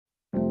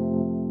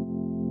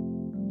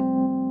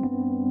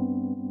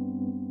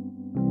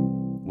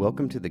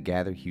Welcome to the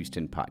Gather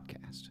Houston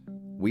podcast.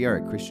 We are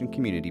a Christian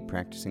community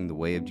practicing the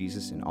way of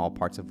Jesus in all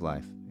parts of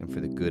life and for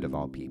the good of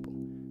all people.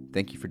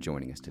 Thank you for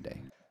joining us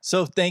today.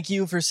 So thank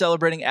you for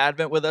celebrating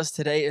Advent with us.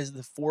 Today is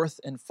the fourth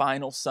and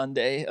final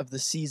Sunday of the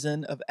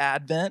season of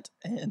Advent.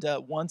 And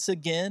once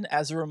again,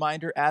 as a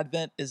reminder,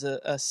 Advent is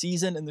a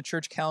season in the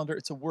church calendar.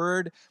 It's a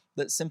word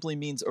that simply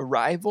means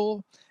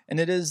arrival.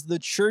 And it is the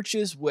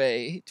church's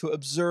way to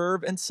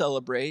observe and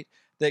celebrate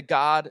that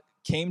God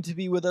came to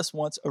be with us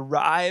once,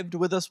 arrived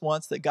with us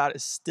once, that God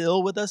is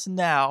still with us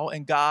now,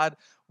 and God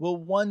will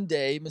one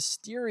day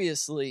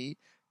mysteriously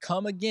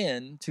come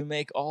again to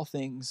make all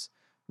things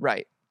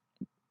right.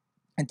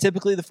 And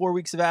typically the 4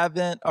 weeks of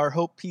Advent are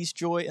hope, peace,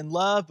 joy, and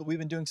love, but we've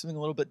been doing something a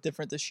little bit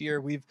different this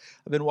year. We've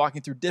been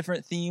walking through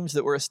different themes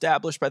that were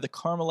established by the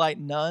Carmelite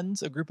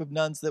nuns, a group of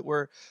nuns that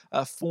were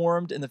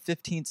formed in the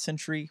 15th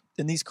century.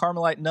 And these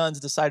Carmelite nuns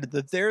decided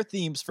that their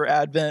themes for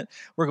Advent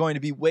were going to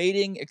be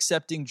waiting,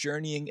 accepting,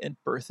 journeying, and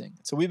birthing.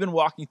 So we've been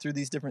walking through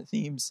these different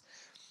themes.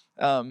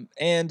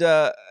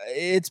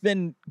 It's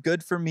been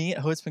good for me.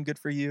 I hope it's been good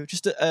for you.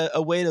 Just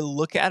a way to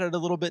look at it a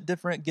little bit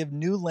different, give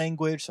new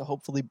language, so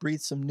hopefully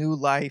breathe some new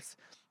life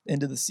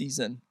into the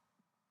season.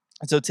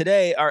 And so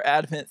today our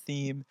Advent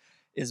theme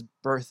is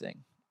birthing.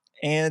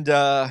 And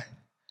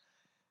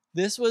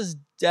this was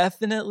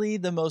definitely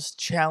the most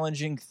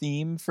challenging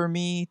theme for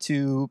me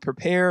to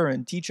prepare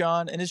and teach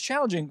on. And it's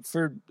challenging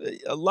for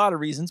a lot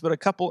of reasons, but a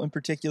couple in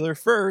particular.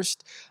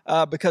 First,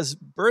 because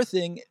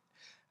birthing,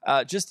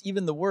 just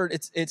even the word,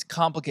 it's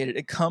complicated.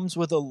 It comes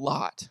with a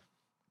lot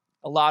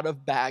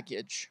of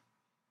baggage,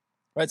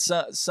 right?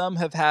 Some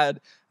have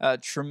had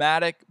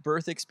traumatic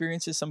birth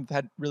experiences. Some have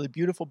had really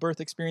beautiful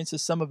birth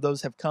experiences. Some of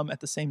those have come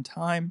at the same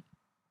time.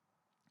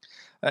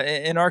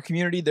 In our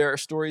community, there are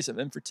stories of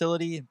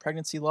infertility and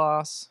pregnancy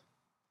loss.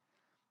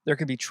 There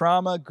can be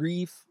trauma,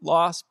 grief,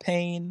 loss,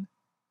 pain,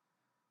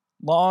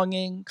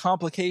 longing,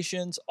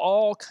 complications,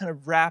 all kind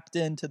of wrapped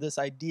into this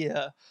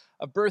idea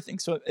of birthing.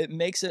 So it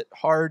makes it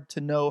hard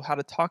to know how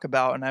to talk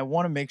about. And I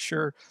want to make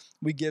sure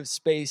we give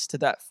space to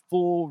that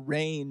full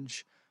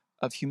range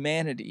of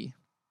humanity.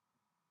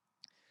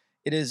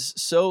 It is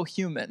so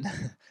human,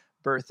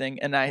 birthing.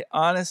 And I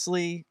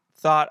honestly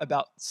thought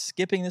about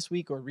skipping this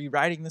week or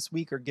rewriting this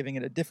week or giving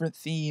it a different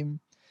theme.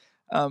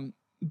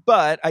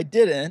 But I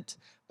didn't,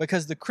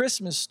 because the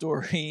Christmas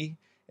story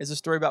is a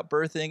story about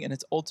birthing, and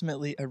it's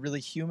ultimately a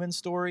really human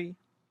story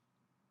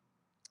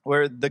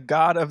where the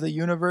God of the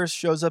universe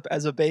shows up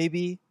as a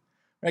baby.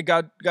 Right?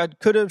 God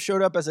could have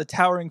showed up as a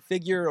towering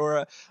figure or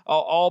an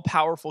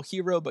all-powerful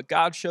hero, but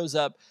God shows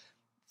up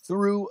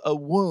through a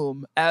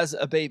womb as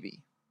a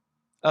baby,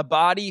 a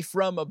body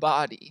from a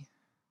body.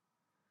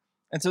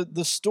 And so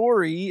the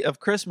story of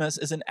Christmas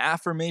is an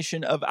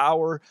affirmation of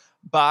our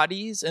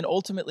bodies and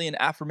ultimately an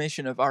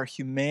affirmation of our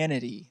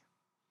humanity.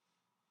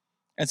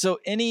 And so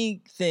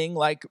anything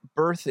like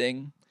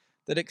birthing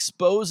that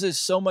exposes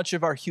so much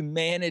of our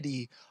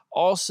humanity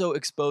also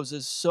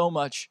exposes so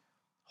much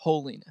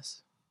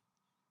holiness.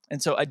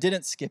 And so I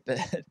didn't skip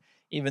it,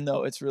 even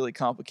though it's really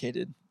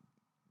complicated.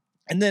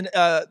 And then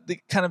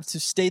to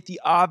state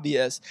the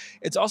obvious,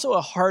 it's also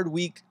a hard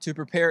week to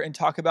prepare and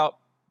talk about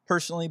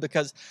personally,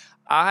 because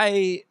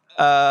I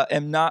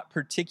am not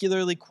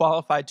particularly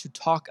qualified to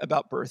talk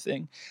about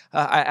birthing.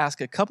 I asked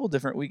a couple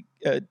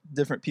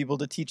different people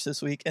to teach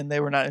this week, and they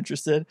were not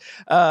interested.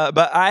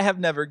 But I have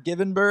never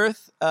given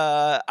birth.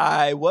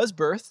 I was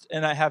birthed,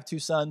 and I have 2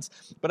 sons,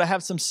 but I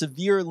have some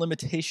severe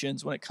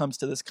limitations when it comes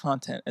to this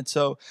content. And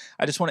so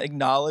I just want to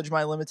acknowledge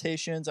my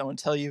limitations. I want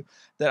to tell you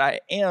that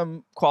I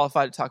am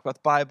qualified to talk about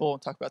the Bible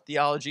and talk about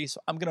theology.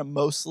 So I'm going to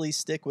mostly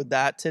stick with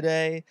that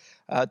today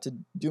to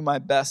do my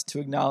best to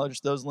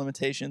acknowledge those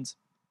limitations.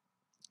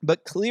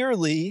 But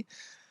clearly,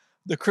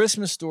 the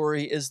Christmas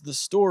story is the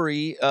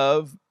story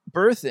of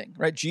birthing,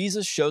 right?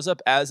 Jesus shows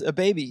up as a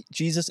baby.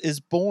 Jesus is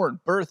born,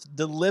 birthed,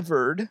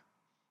 delivered,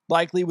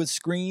 likely with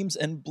screams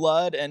and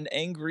blood and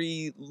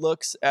angry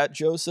looks at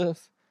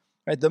Joseph,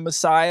 right? The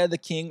Messiah, the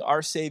King,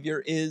 our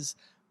Savior, is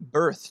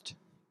birthed.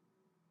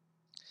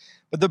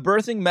 But the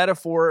birthing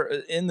metaphor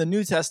in the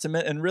New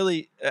Testament, and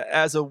really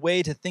as a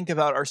way to think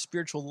about our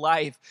spiritual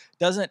life,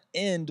 doesn't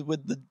end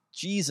with the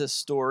Jesus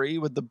story,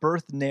 with the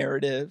birth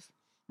narrative.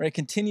 Right? It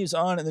continues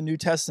on in the New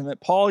Testament.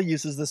 Paul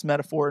uses this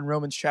metaphor in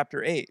Romans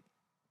chapter 8.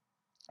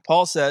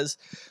 Paul says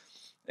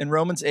in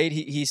Romans 8,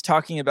 he's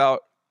talking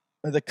about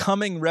the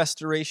coming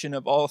restoration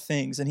of all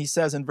things. And he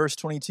says in verse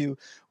 22,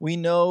 we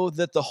know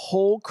that the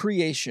whole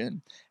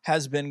creation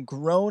has been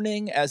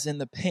groaning as in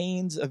the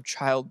pains of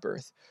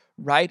childbirth,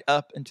 right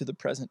up into the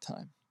present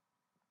time.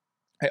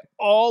 Right?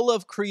 All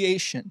of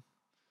creation,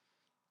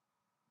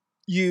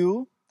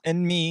 you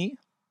and me,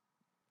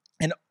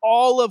 and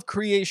all of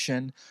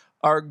creation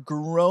are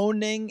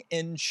groaning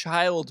in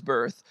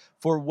childbirth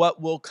for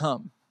what will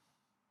come.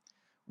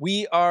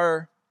 We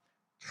are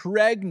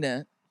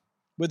pregnant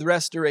with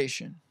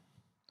restoration.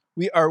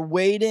 We are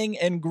waiting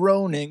and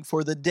groaning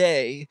for the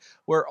day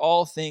where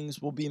all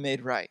things will be made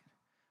right,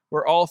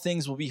 where all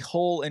things will be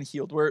whole and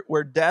healed,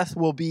 where death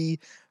will be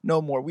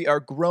no more. We are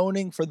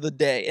groaning for the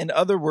day. In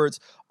other words,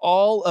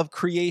 all of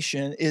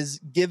creation is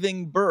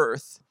giving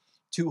birth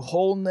to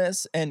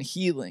wholeness and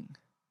healing.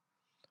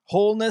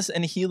 Wholeness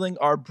and healing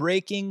are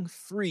breaking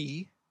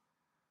free,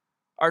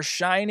 are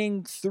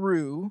shining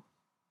through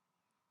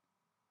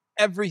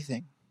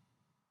everything.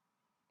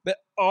 But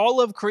all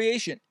of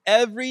creation,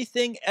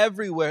 everything,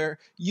 everywhere,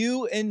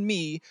 you and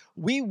me,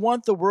 we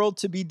want the world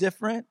to be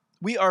different.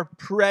 We are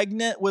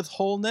pregnant with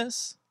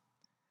wholeness.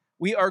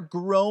 We are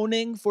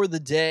groaning for the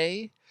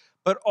day,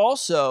 but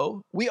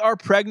also we are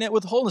pregnant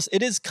with wholeness.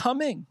 It is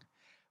coming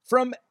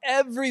from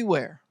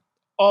everywhere.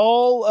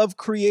 All of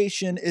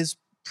creation is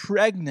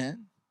pregnant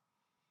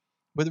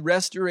with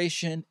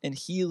restoration and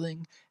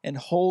healing and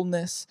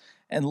wholeness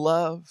and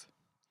love.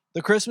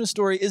 The Christmas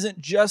story isn't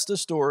just a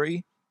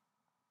story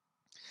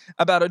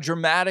about a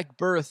dramatic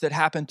birth that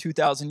happened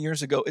 2,000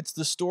 years ago. It's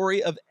the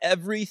story of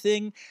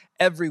everything,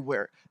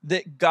 everywhere,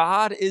 that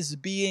God is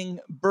being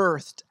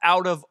birthed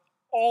out of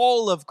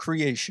all of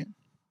creation.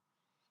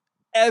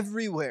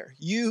 Everywhere,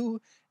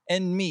 you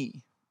and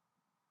me.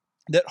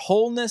 That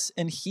wholeness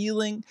and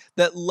healing,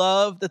 that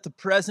love, that the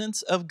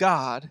presence of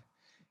God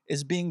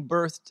is being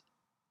birthed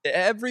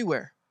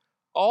everywhere,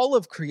 all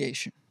of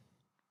creation.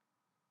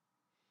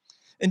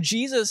 And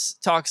Jesus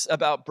talks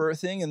about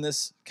birthing in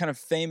this kind of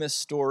famous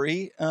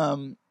story,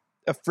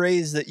 a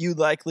phrase that you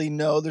likely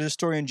know. There's a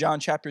story in John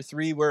chapter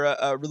 3 where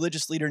a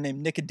religious leader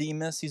named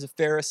Nicodemus, he's a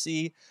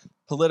Pharisee,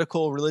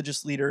 political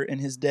religious leader in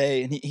his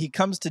day, and he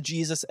comes to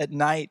Jesus at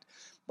night,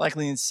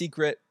 likely in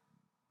secret,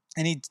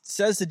 and he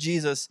says to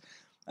Jesus,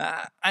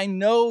 I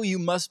know you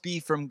must be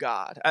from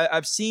God.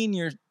 I've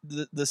seen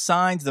the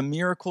signs, the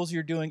miracles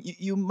you're doing.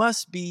 You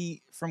must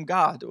be from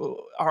God.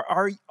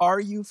 Are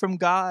you from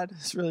God?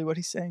 That's really what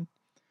he's saying.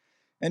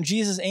 And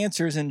Jesus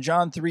answers in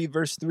John 3,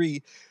 verse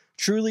 3,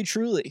 truly,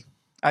 truly,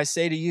 I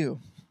say to you,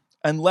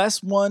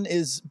 unless one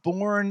is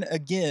born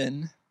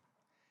again,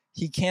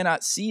 he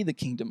cannot see the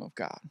kingdom of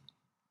God.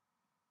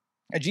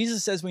 And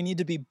Jesus says we need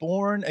to be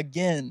born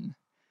again.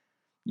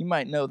 You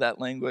might know that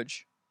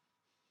language.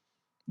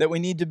 That we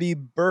need to be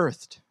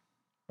birthed,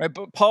 right?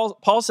 But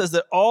Paul says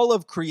that all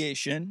of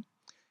creation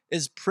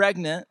is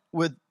pregnant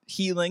with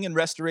healing and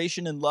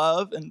restoration and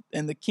love,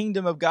 and the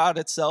kingdom of God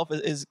itself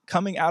is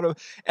coming out of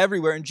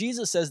everywhere. And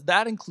Jesus says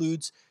that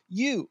includes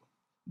you,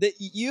 that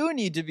you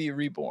need to be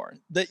reborn,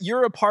 that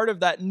you're a part of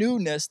that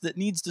newness that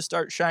needs to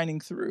start shining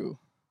through,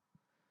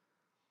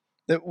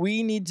 that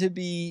we need to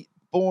be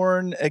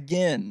born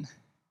again.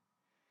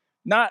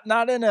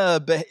 Not in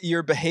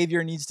your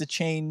behavior needs to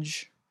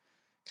change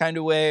kind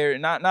of way, or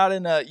not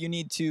in a you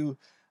need to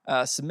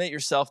submit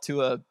yourself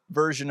to a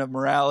version of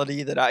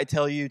morality that I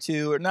tell you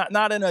to, or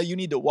not in a you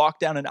need to walk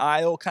down an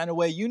aisle kind of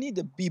way. You need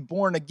to be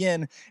born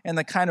again in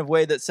the kind of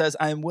way that says,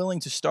 I am willing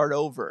to start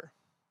over.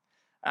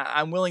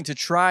 I'm willing to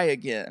try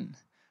again.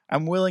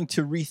 I'm willing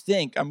to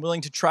rethink. I'm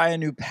willing to try a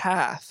new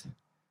path.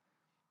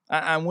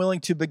 I'm willing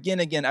to begin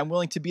again. I'm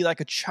willing to be like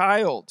a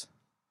child.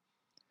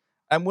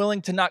 I'm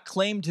willing to not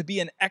claim to be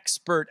an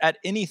expert at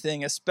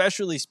anything,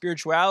 especially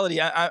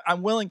spirituality.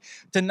 I'm willing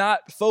to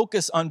not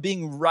focus on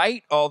being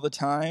right all the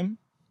time.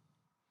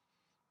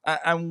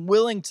 I'm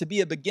willing to be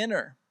a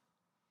beginner,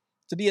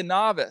 to be a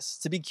novice,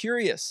 to be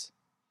curious,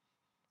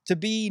 to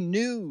be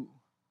new.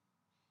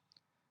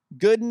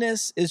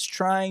 Goodness is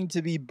trying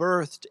to be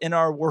birthed in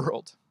our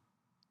world,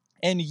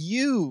 and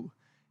you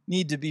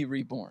need to be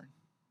reborn.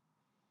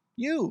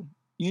 You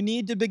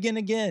need to begin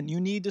again. You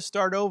need to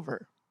start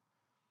over.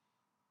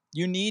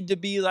 You need to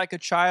be like a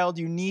child.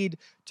 You need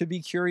to be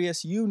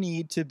curious. You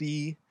need to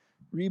be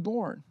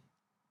reborn.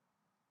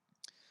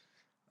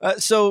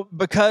 So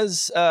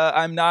because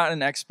I'm not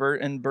an expert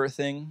in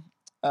birthing,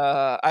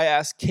 I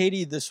asked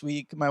Katie this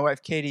week, my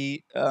wife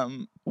Katie,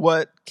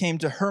 what came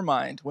to her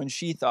mind when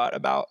she thought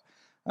about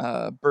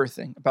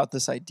birthing, about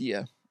this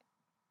idea.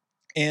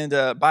 And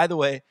by the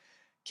way,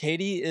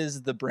 Katie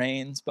is the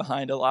brains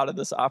behind a lot of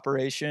this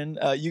operation.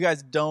 You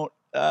guys don't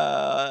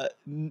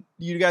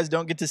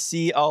get to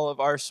see all of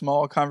our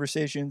small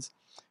conversations,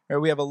 or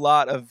we have a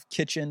lot of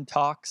kitchen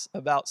talks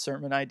about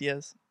sermon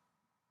ideas.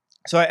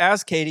 So I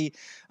asked Katie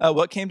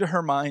what came to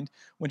her mind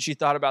when she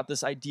thought about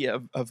this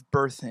idea of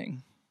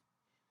birthing.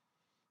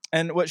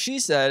 And what she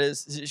said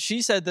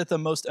that the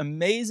most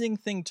amazing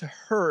thing to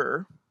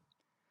her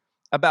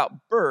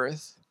about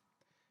birth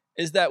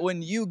is that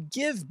when you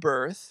give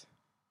birth,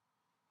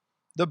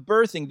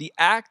 the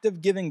act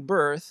of giving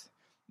birth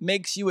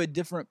makes you a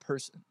different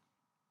person.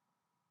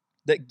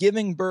 That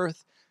giving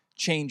birth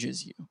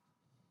changes you.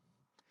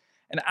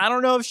 And I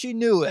don't know if she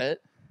knew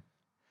it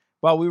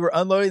while we were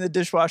unloading the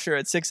dishwasher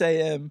at 6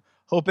 a.m.,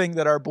 hoping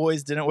that our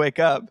boys didn't wake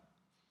up.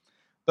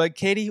 But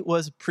Katie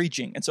was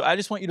preaching. And so I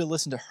just want you to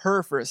listen to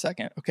her for a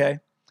second, okay?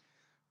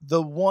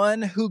 The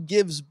one who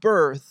gives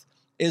birth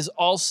is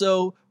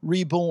also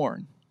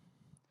reborn.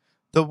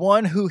 The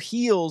one who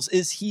heals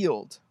is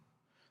healed.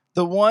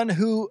 The one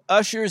who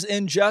ushers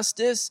in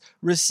justice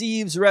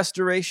receives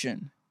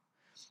restoration.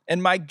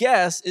 And my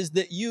guess is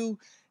that you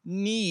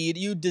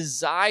you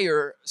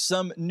desire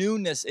some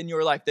newness in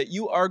your life, that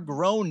you are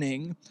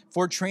groaning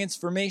for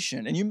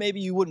transformation. And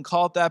maybe you wouldn't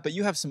call it that, but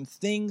you have some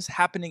things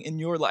happening in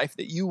your life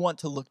that you want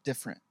to look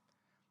different.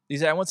 You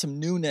say, I want some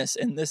newness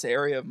in this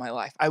area of my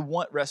life. I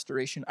want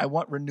restoration. I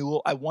want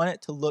renewal. I want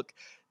it to look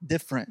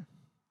different.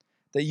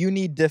 That you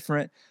need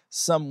different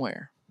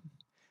somewhere.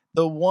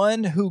 The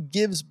one who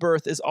gives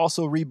birth is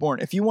also reborn.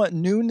 If you want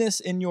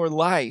newness in your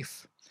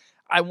life,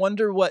 I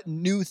wonder what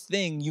new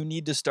thing you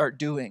need to start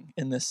doing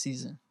in this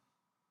season.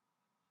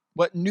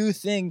 What new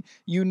thing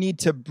you need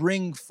to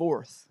bring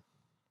forth.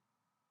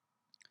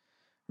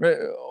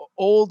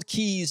 Old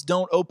keys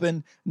don't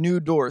open new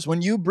doors.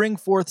 When you bring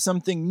forth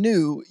something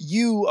new,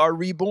 you are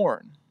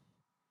reborn.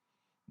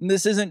 And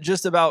this isn't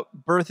just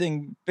about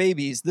birthing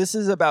babies. This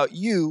is about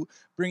you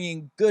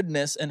bringing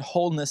goodness and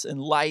wholeness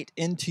and light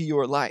into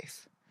your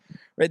life.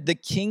 Right? The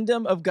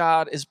kingdom of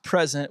God is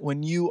present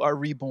when you are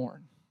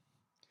reborn.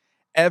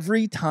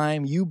 Every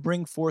time you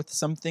bring forth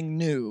something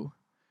new,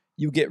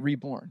 you get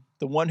reborn.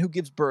 The one who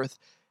gives birth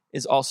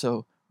is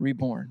also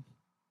reborn.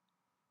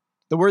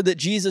 The word that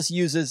Jesus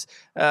uses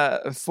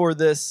for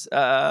this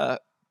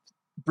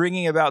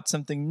bringing about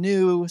something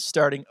new,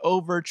 starting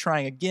over,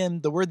 trying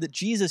again, the word that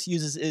Jesus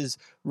uses is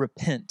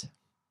repent.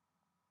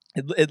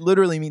 It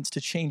literally means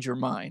to change your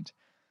mind.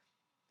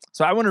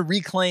 So I want to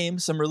reclaim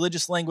some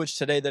religious language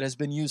today that has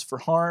been used for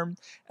harm,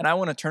 and I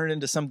want to turn it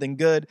into something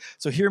good.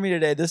 So hear me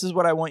today. This is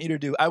what I want you to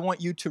do. I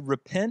want you to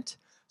repent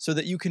so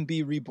that you can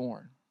be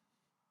reborn.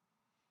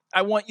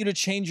 I want you to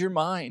change your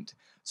mind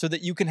so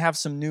that you can have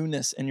some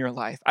newness in your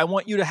life. I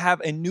want you to have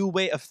a new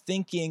way of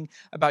thinking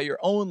about your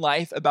own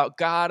life, about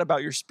God,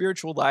 about your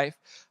spiritual life,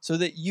 so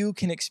that you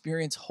can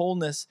experience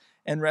wholeness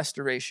and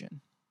restoration.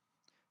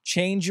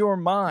 Change your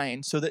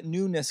mind so that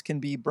newness can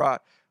be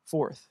brought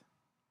forth.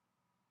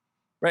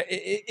 Right?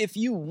 If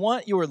you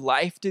want your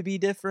life to be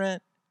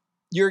different,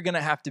 you're going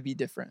to have to be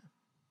different.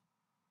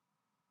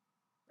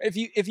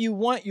 If you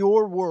want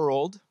your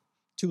world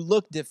to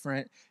look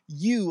different,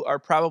 you are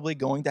probably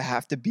going to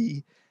have to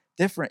be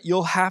different.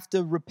 You'll have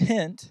to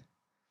repent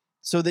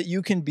so that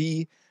you can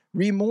be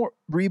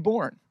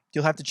reborn.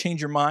 You'll have to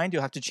change your mind.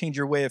 You'll have to change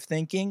your way of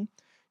thinking.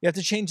 You have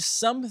to change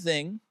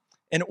something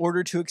in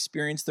order to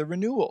experience the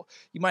renewal.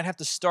 You might have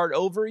to start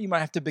over. You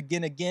might have to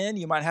begin again.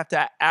 You might have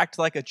to act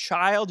like a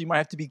child. You might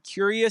have to be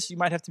curious. You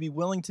might have to be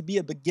willing to be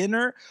a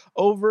beginner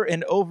over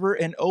and over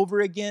and over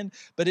again.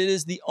 But it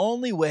is the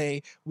only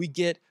way we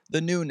get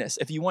the newness.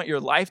 If you want your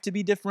life to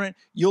be different,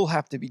 you'll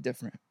have to be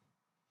different.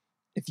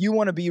 If you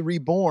want to be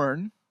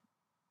reborn,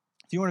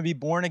 if you want to be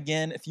born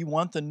again, if you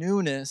want the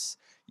newness,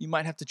 you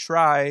might have to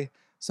try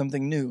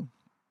something new.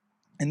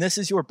 And this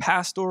is your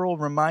pastoral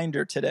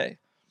reminder today.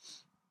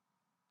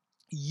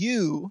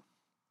 You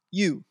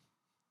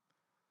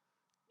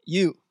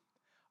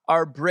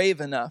are brave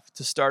enough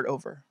to start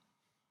over.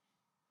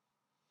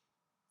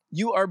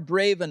 You are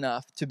brave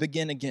enough to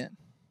begin again.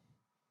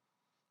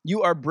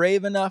 You are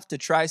brave enough to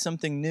try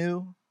something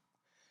new.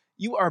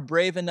 You are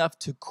brave enough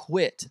to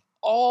quit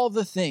all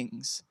the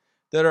things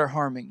that are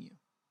harming you.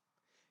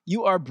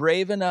 You are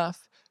brave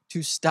enough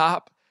to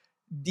stop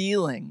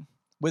dealing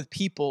with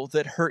people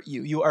that hurt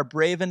you. You are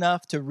brave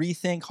enough to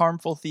rethink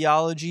harmful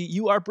theology.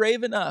 You are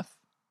brave enough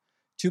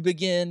to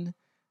begin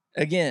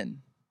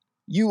again.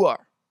 You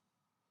are.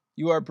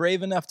 You are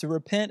brave enough to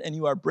repent, and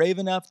you are brave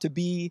enough to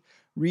be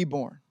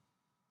reborn.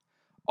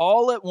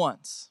 All at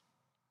once.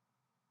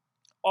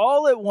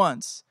 All at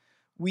once,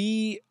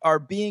 we are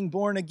being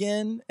born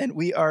again, and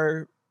we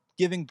are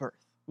giving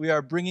birth. We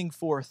are bringing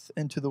forth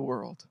into the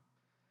world.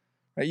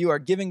 Right? You are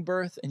giving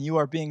birth, and you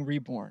are being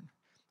reborn.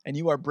 And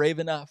you are brave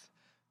enough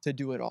to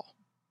do it all.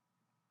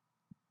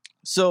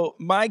 So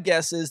my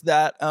guess is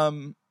that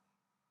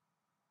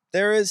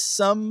there is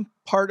some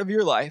part of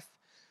your life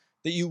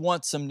that you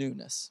want some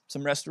newness,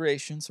 some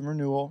restoration, some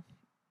renewal.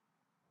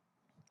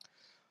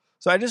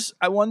 So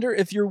I wonder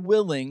if you're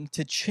willing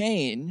to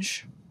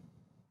change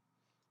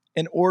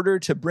in order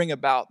to bring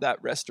about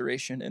that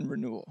restoration and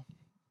renewal.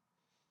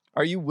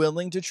 Are you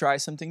willing to try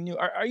something new?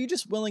 Are you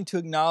just willing to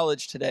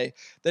acknowledge today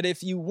that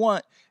if you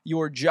want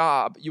your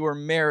job, your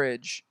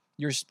marriage,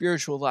 your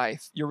spiritual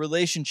life, your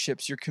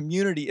relationships, your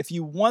community, if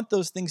you want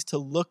those things to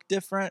look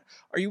different,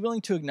 are you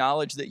willing to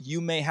acknowledge that you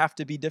may have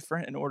to be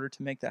different in order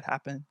to make that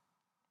happen?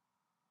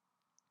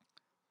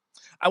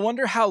 I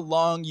wonder how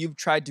long you've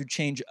tried to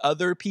change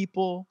other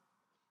people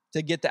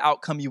to get the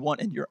outcome you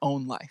want in your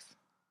own life.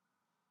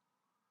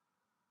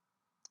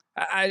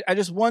 I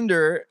just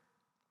wonder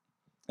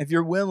if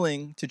you're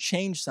willing to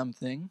change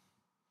something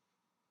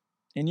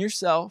in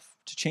yourself,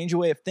 to change a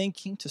way of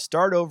thinking, to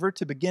start over,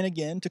 to begin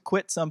again, to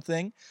quit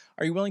something.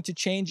 Are you willing to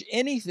change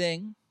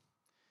anything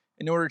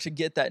in order to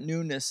get that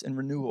newness and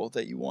renewal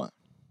that you want?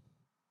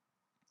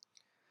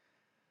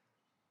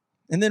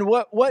 And then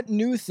what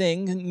new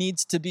thing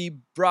needs to be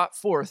brought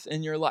forth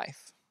in your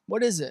life?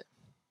 What is it?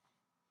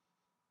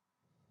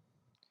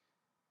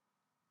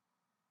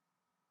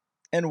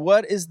 And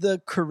what is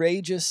the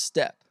courageous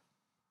step?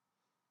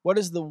 What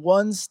is the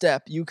one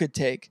step you could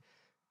take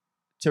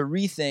to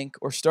rethink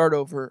or start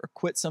over or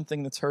quit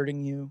something that's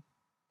hurting you?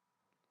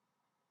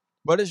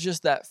 What is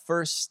just that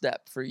first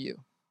step for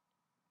you?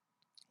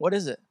 What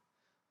is it?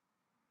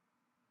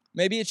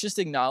 Maybe it's just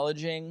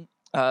acknowledging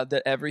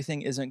that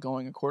everything isn't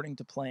going according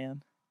to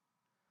plan.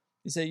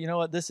 You say, you know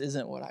what, this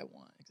isn't what I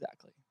want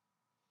exactly.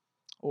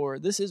 Or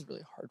this is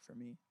really hard for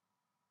me.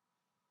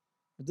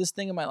 Or this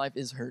thing in my life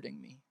is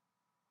hurting me.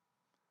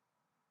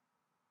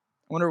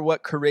 I wonder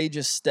what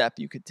courageous step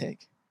you could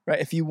take, right?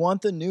 If you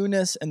want the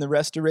newness and the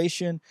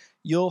restoration,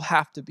 you'll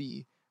have to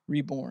be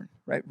reborn,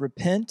 right?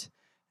 Repent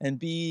and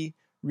be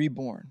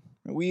reborn.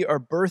 We are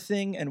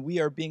birthing and we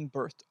are being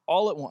birthed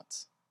all at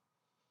once.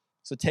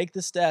 So take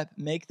the step,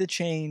 make the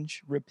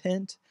change,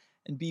 repent,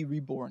 and be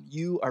reborn.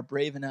 You are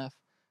brave enough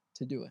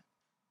to do it.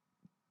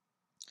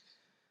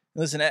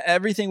 Listen,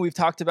 everything we've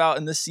talked about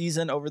in this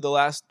season over the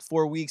last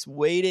 4 weeks,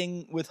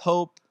 waiting with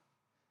hope,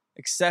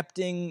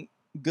 accepting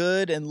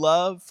good and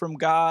love from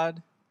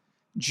God,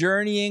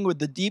 journeying with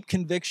the deep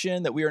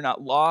conviction that we are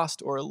not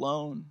lost or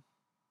alone,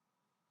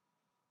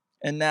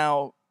 and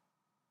now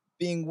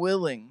being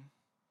willing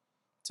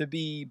to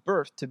be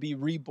birthed, to be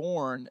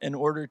reborn in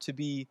order to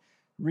be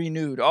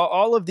renewed.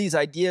 All of these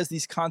ideas,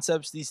 these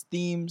concepts, these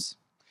themes,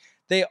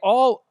 they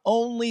all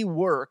only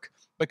work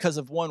because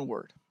of one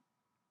word: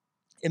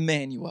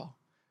 Emmanuel,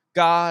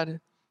 God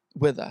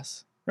with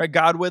us. Right?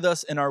 God with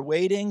us in our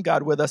waiting,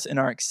 God with us in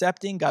our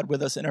accepting, God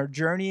with us in our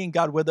journeying,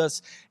 God with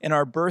us in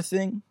our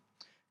birthing.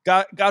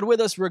 God with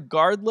us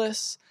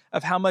regardless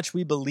of how much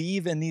we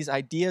believe in these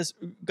ideas.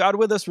 God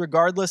with us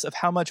regardless of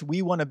how much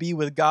we want to be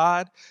with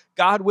God.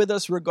 God with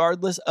us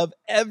regardless of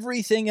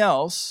everything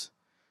else.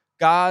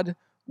 God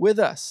with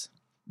us.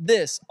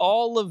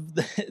 All of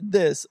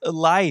this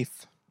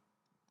life,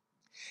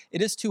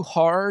 it is too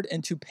hard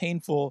and too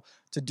painful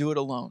to do it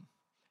alone.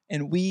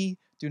 And we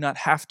do not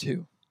have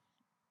to.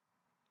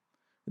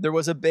 There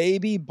was a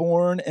baby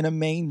born in a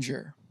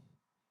manger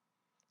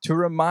to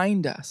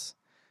remind us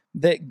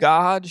that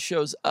God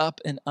shows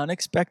up in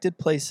unexpected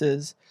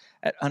places,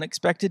 at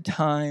unexpected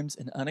times,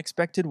 in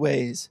unexpected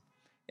ways,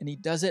 and he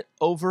does it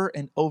over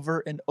and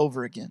over and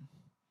over again.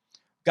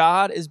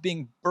 God is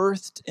being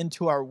birthed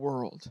into our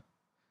world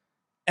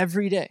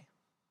every day,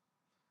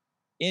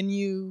 in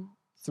you,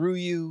 through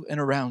you, and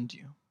around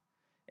you.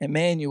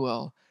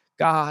 Emmanuel,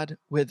 God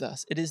with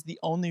us. It is the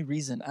only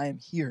reason I am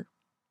here.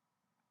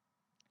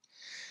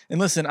 And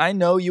listen, I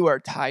know you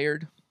are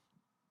tired.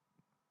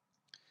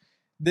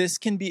 This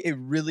can be a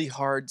really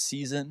hard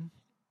season.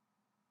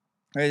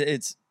 Right?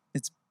 It's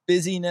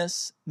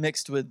busyness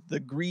mixed with the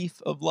grief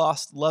of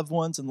lost loved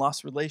ones and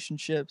lost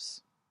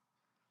relationships,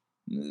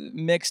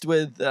 mixed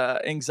with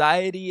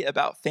anxiety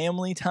about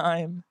family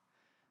time,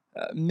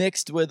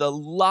 mixed with a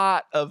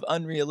lot of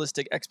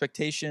unrealistic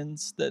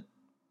expectations that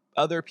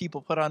other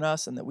people put on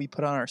us and that we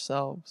put on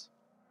ourselves.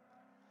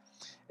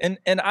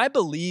 And I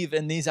believe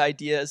in these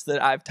ideas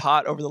that I've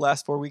taught over the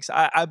last 4 weeks.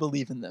 I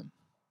believe in them.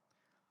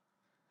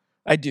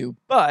 I do.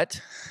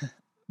 But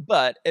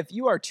if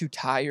you are too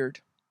tired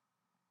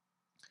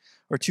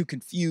or too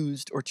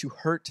confused or too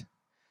hurt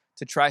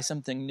to try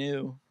something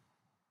new,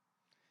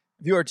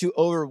 if you are too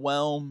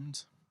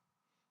overwhelmed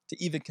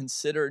to even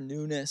consider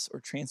newness or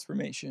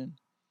transformation,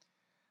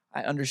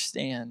 I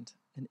understand,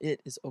 and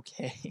it is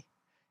okay.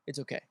 It's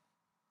okay.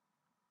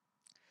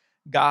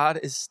 God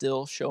is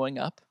still showing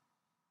up.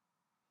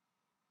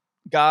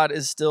 God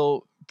is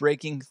still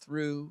breaking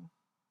through.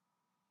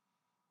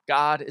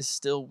 God is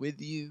still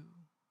with you.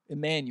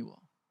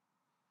 Emmanuel.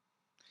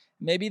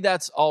 Maybe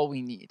that's all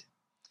we need.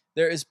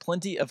 There is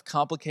plenty of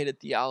complicated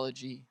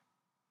theology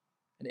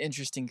and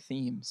interesting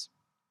themes,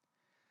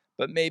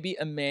 but maybe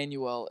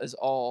Emmanuel is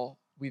all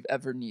we've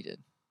ever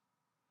needed.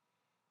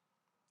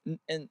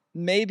 And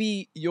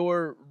maybe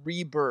your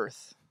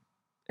rebirth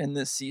in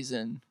this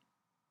season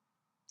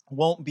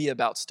won't be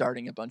about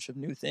starting a bunch of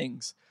new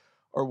things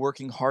or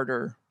working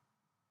harder.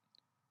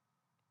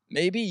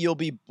 Maybe you'll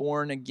be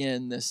born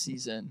again this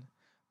season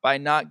by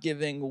not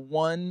giving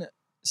one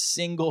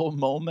single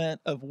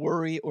moment of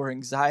worry or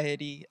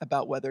anxiety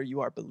about whether you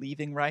are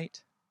believing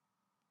right.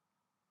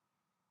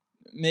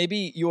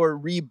 Maybe your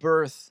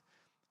rebirth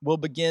will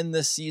begin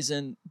this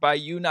season by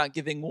you not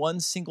giving one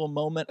single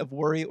moment of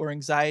worry or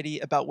anxiety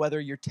about whether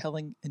you're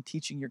telling and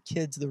teaching your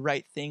kids the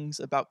right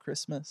things about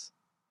Christmas.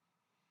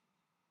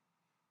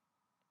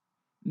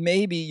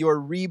 Maybe your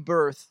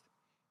rebirth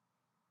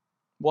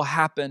will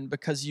happen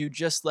because you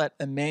just let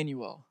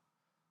Emmanuel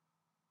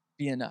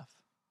be enough.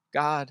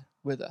 God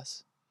with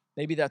us.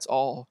 Maybe that's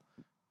all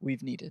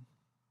we've needed.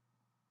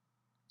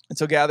 And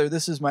so, Gather,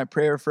 this is my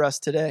prayer for us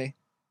today.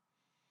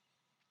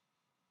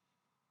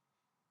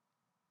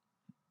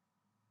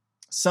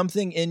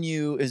 Something in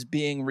you is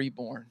being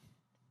reborn.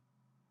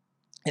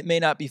 It may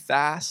not be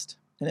fast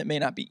and it may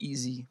not be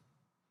easy,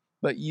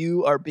 but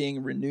you are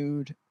being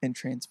renewed and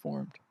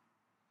transformed.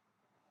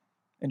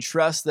 And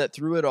trust that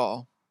through it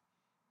all,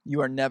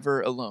 you are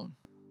never alone.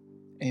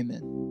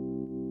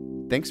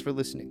 Amen. Thanks for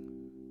listening.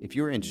 If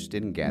you're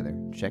interested in Gather,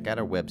 check out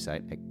our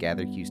website at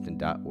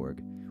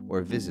gatherhouston.org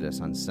or visit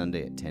us on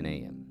Sunday at 10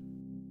 a.m.